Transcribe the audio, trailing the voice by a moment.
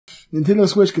Nintendo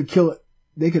Switch could kill it.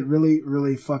 They could really,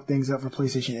 really fuck things up for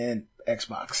PlayStation and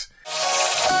Xbox.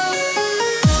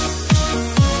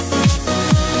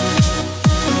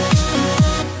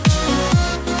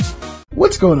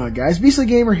 What's going on, guys? Beastly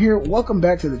Gamer here. Welcome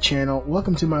back to the channel.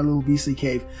 Welcome to my little Beastly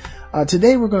Cave.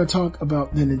 Today we're going to talk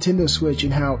about the Nintendo Switch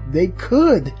and how they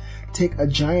could take a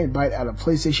giant bite out of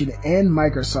PlayStation and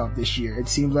Microsoft this year. It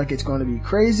seems like it's going to be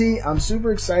crazy. I'm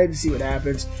super excited to see what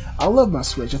happens. I love my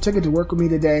Switch. I took it to work with me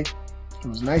today. It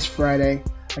was a nice Friday.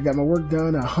 I got my work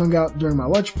done. I hung out during my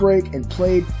lunch break and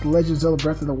played The Legend of Zelda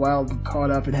Breath of the Wild and caught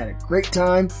up and had a great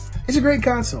time. It's a great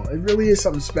console. It really is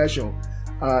something special.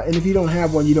 And if you don't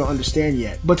have one, you don't understand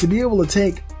yet. But to be able to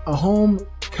take a home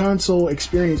console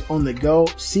experience on the go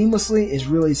seamlessly is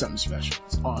really something special.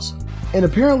 It's awesome. And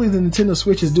apparently the Nintendo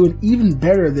Switch is doing even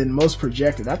better than most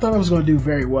projected. I thought it was going to do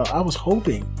very well. I was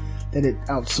hoping that it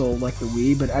outsold like the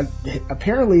Wii, but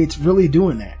apparently it's really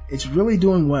doing that. It's really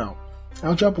doing well.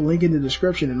 I'll drop a link in the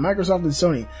description, and Microsoft and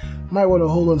Sony might want to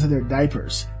hold on to their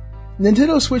diapers.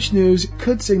 Nintendo Switch news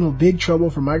could signal big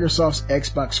trouble for Microsoft's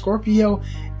Xbox Scorpio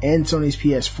and Sony's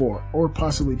PS4, or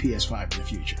possibly PS5 in the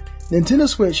future. Nintendo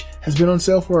Switch has been on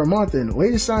sale for a month, and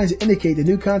latest signs indicate the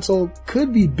new console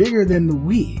could be bigger than the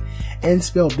Wii and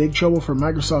spell big trouble for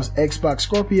Microsoft's Xbox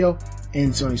Scorpio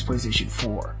and Sony's PlayStation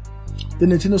 4. The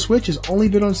Nintendo Switch has only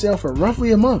been on sale for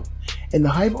roughly a month, and the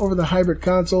hype over the hybrid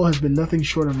console has been nothing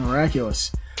short of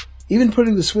miraculous. Even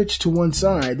putting the Switch to one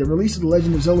side, the release of The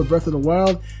Legend of Zelda Breath of the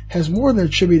Wild has more than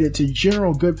attributed to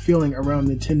general good feeling around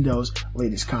Nintendo's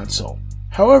latest console.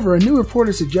 However, a new report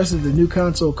has suggested the new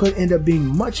console could end up being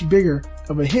much bigger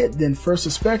of a hit than first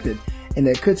suspected, and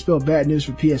that could spell bad news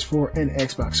for PS4 and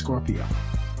Xbox Scorpio.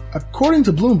 According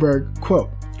to Bloomberg, quote,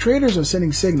 "Traders are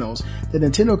sending signals that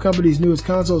Nintendo company's newest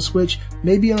console, Switch,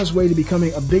 may be on its way to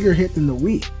becoming a bigger hit than the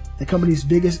Wii, the company's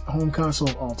biggest home console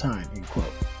of all time," end quote.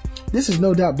 This is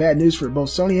no doubt bad news for both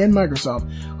Sony and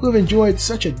Microsoft, who have enjoyed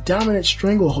such a dominant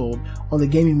stranglehold on the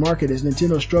gaming market as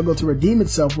Nintendo struggled to redeem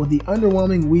itself with the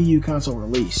underwhelming Wii U console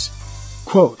release.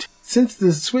 Quote, "Since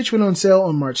the Switch went on sale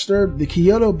on March 3rd, the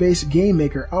Kyoto-based game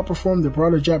maker outperformed the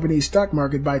broader Japanese stock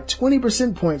market by 20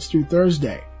 percent points through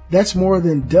Thursday. That's more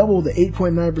than double the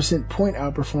 8.9% point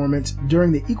outperformance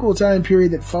during the equal time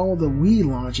period that followed the Wii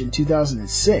launch in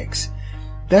 2006.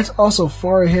 That's also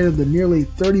far ahead of the nearly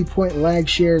 30-point lag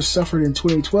shares suffered in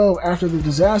 2012 after the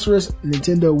disastrous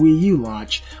Nintendo Wii U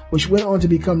launch, which went on to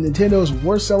become Nintendo's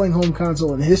worst-selling home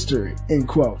console in history," end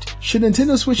quote. Should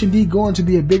Nintendo Switch indeed go on to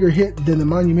be a bigger hit than the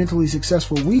monumentally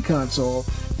successful Wii console,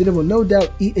 then it will no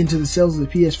doubt eat into the sales of the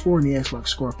PS4 and the Xbox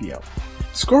Scorpio.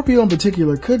 Scorpio in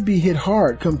particular could be hit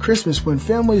hard come Christmas when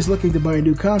families looking to buy a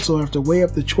new console have to weigh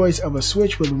up the choice of a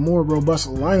Switch with a more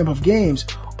robust lineup of games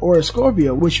or a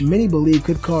Scorpio, which many believe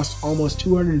could cost almost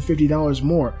 $250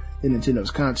 more than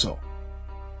Nintendo's console.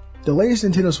 The latest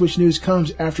Nintendo Switch news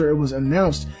comes after it was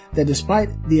announced that despite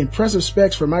the impressive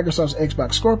specs for Microsoft's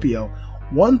Xbox Scorpio,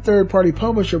 one third-party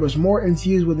publisher was more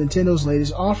enthused with Nintendo's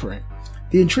latest offering.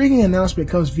 The intriguing announcement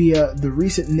comes via the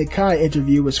recent Nikkei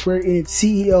interview with Square Enix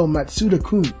CEO Matsuda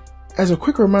Kun. As a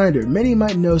quick reminder, many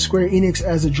might know Square Enix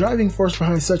as the driving force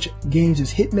behind such games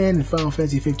as Hitman and Final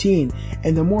Fantasy XV,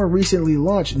 and the more recently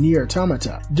launched Nier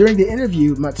Automata. During the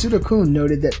interview, Matsuda Kun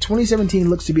noted that 2017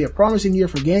 looks to be a promising year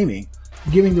for gaming,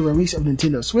 giving the release of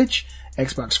Nintendo Switch,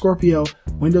 Xbox Scorpio,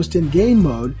 Windows 10 Game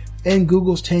Mode, and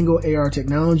Google's Tango AR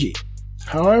technology.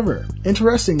 However,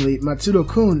 interestingly, Matsuda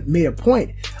Kun made a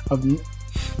point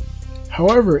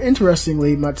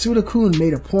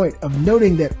of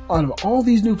noting that out of all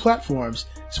these new platforms,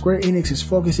 Square Enix is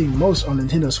focusing most on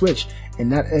Nintendo Switch and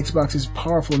not Xbox's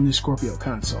powerful new Scorpio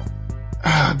console.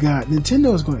 Oh god,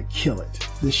 Nintendo is going to kill it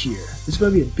this year. It's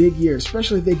going to be a big year,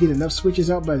 especially if they get enough Switches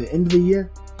out by the end of the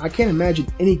year. I can't imagine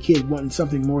any kid wanting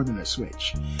something more than a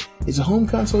Switch. It's a home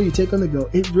console you take on the go.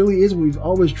 It really is what we've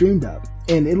always dreamed of,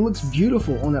 and it looks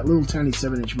beautiful on that little tiny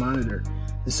 7-inch monitor.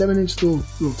 The 7-inch little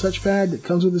touchpad that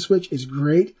comes with the Switch is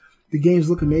great. The games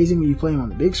look amazing when you play them on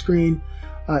the big screen.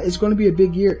 It's going to be a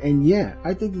big year, and yeah,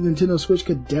 I think the Nintendo Switch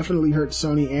could definitely hurt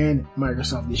Sony and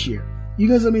Microsoft this year. You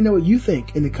guys let me know what you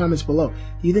think in the comments below.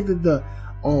 Do you think that the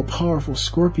all-powerful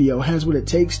Scorpio has what it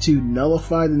takes to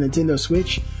nullify the Nintendo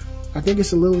Switch? I think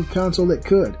it's a little console that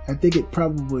could. I think it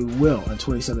probably will in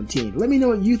 2017. Let me know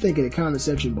what you think in the comment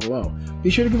section below. Be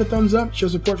sure to give a thumbs up, show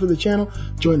support for the channel,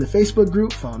 join the Facebook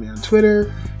group, follow me on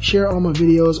Twitter, share all my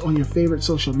videos on your favorite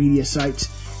social media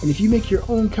sites. And if you make your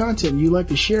own content and you like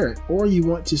to share it, or you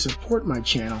want to support my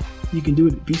channel, you can do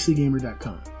it at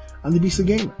beastlygamer.com. I'm the Beastly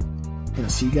Gamer, and I'll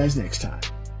see you guys next time.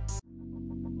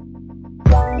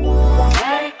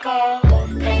 Let it go,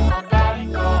 make my body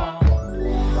go,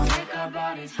 make our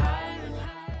bodies high.